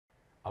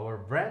Our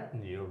brand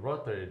new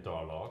rotary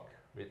door lock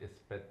with its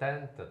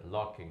patented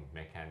locking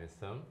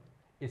mechanism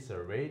is a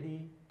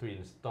ready to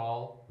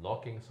install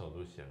locking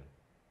solution.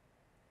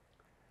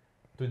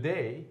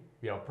 Today,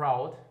 we are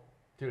proud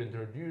to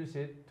introduce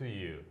it to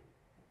you.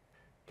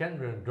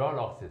 Kendrick door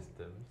lock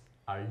systems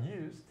are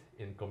used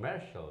in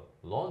commercial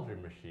laundry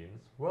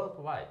machines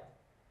worldwide,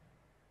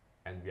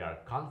 and we are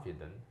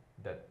confident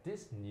that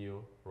this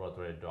new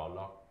rotary door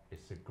lock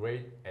is a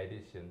great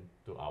addition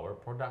to our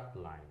product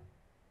line.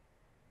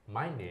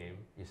 My name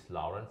is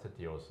Lawrence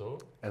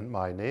Setioso. And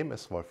my name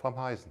is Wolfram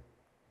Heisen.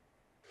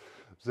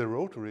 The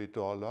rotary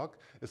door lock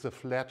is a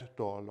flat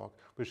door lock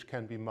which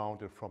can be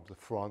mounted from the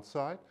front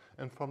side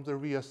and from the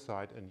rear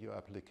side in your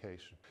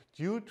application.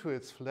 Due to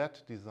its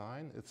flat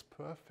design, it's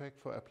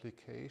perfect for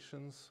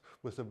applications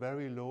with a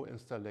very low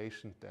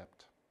installation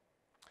depth.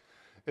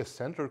 A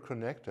central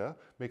connector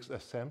makes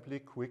assembly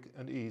quick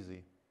and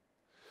easy.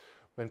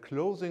 When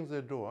closing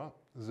the door,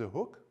 the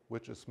hook,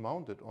 which is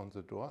mounted on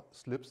the door,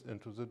 slips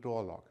into the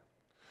door lock.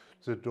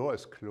 The door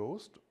is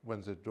closed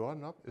when the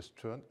doorknob is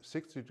turned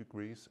 60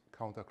 degrees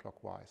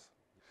counterclockwise.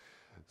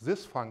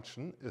 This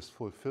function is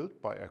fulfilled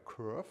by a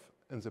curve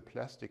in the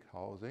plastic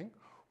housing,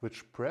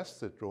 which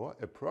presses the door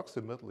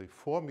approximately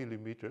 4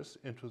 mm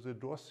into the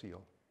door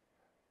seal.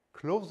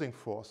 Closing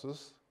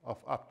forces of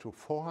up to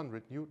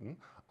 400 Newton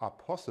are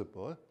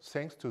possible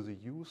thanks to the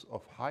use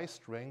of high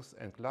strength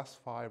and glass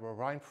fiber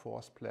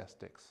reinforced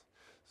plastics.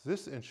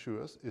 This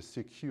ensures a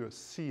secure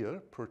seal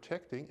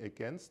protecting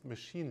against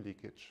machine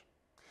leakage.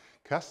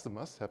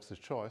 Customers have the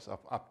choice of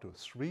up to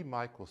 3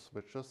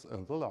 microswitches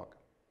in the lock.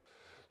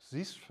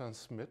 These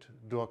transmit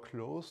door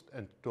closed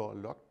and door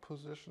locked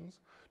positions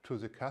to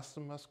the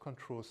customer's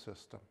control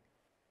system.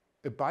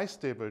 A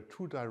bistable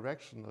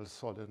two-directional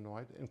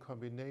solenoid in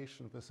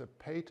combination with a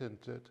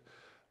patented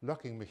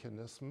locking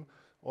mechanism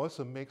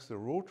also makes the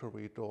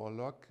rotary door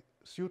lock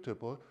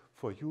suitable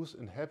for use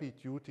in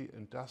heavy-duty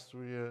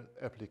industrial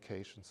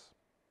applications.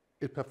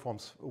 It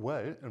performs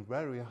well in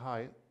very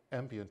high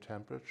ambient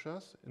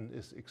temperatures and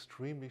is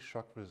extremely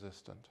shock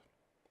resistant.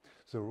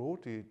 The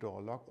rotary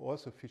door lock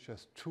also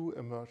features 2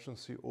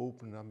 emergency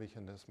opener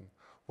mechanisms,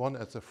 one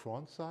at the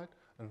front side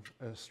and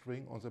a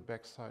string on the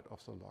back side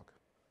of the lock.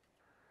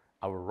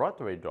 Our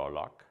rotary door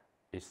lock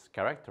is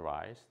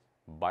characterized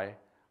by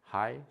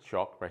high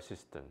shock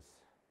resistance.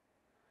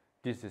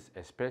 This is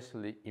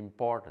especially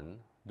important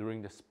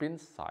during the spin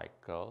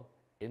cycle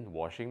in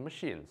washing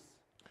machines.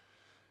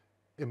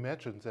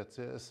 Imagine that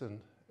there is an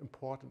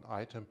important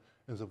item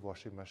in the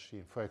washing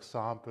machine, for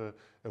example,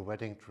 a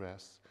wedding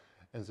dress,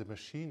 and the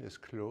machine is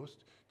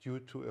closed due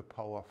to a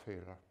power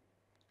failure.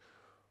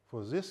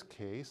 For this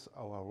case,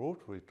 our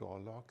rotary door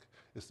lock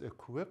is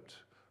equipped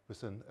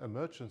with an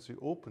emergency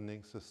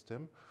opening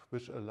system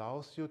which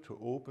allows you to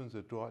open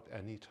the door at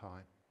any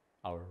time.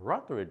 Our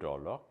rotary door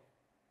lock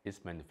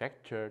is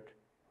manufactured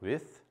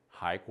with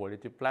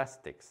high-quality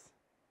plastics,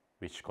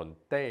 which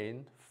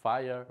contain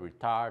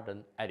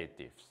fire-retardant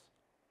additives.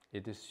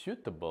 It is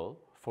suitable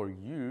for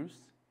use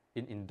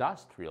in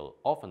industrial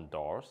oven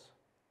doors,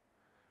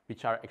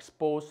 which are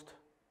exposed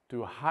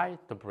to high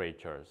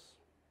temperatures.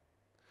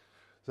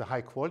 The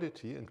high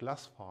quality and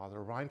glass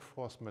fiber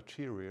reinforced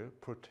material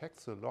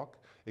protects the lock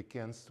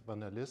against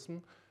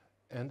vandalism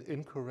and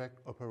incorrect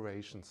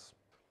operations.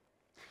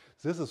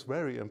 This is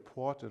very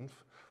important,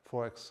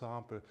 for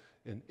example,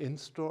 in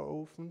in-store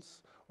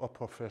ovens or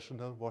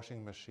professional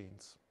washing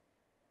machines.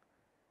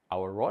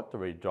 Our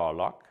rotary door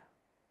lock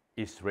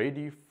is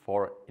ready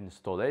for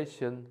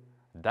installation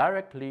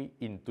directly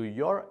into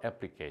your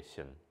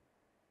application.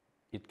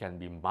 It can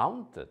be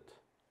mounted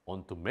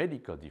onto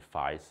medical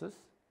devices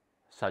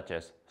such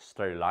as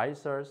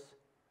sterilizers,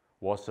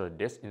 water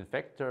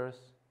disinfectors,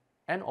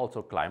 and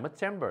also climate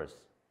chambers.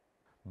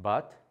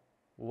 But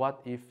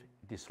what if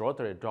this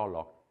rotary door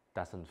lock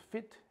doesn't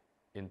fit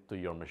into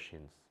your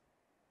machines?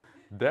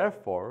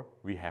 Therefore,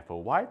 we have a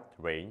wide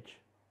range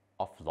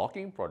of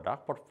locking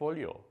product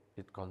portfolio.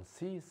 It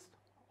consists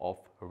of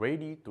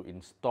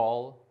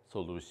ready-to-install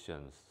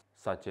solutions,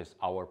 such as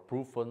our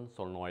proven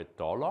solenoid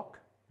door lock,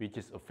 which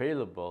is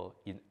available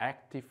in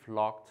active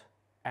locked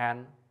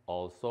and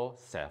also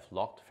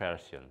self-locked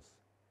versions.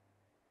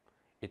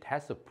 It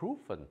has a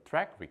proven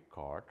track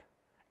record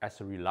as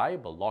a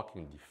reliable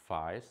locking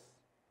device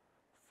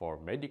for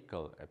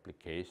medical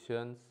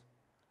applications,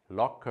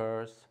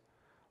 lockers,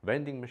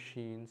 vending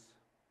machines,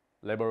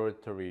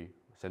 laboratory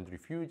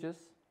centrifuges,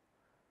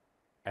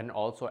 and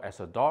also as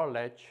a door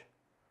latch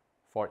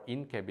for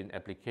in-cabin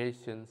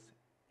applications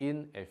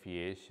in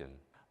aviation.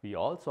 We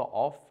also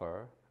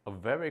offer a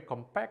very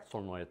compact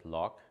solenoid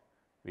lock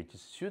which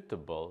is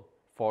suitable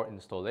for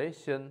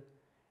installation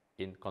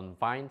in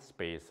confined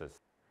spaces,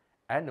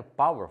 and a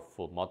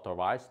powerful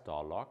motorized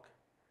door lock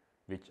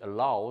which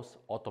allows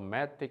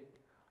automatic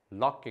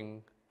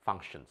locking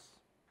functions.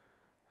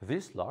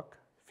 This lock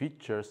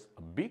features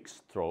a big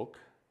stroke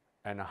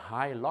and a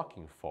high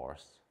locking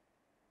force.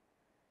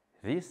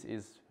 This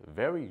is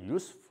very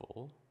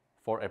useful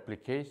for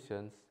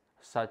applications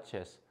such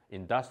as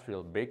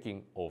industrial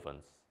baking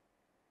ovens.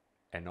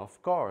 And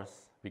of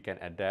course, we can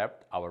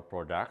adapt our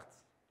products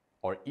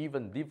or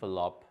even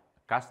develop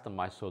a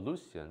customized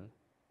solution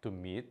to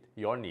meet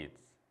your needs.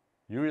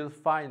 You will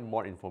find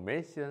more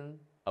information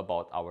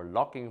about our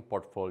locking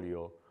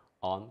portfolio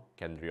on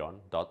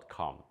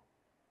kendrion.com.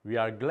 We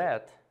are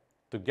glad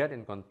to get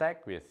in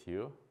contact with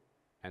you,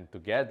 and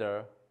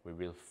together we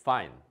will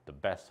find the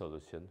best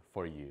solution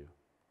for you.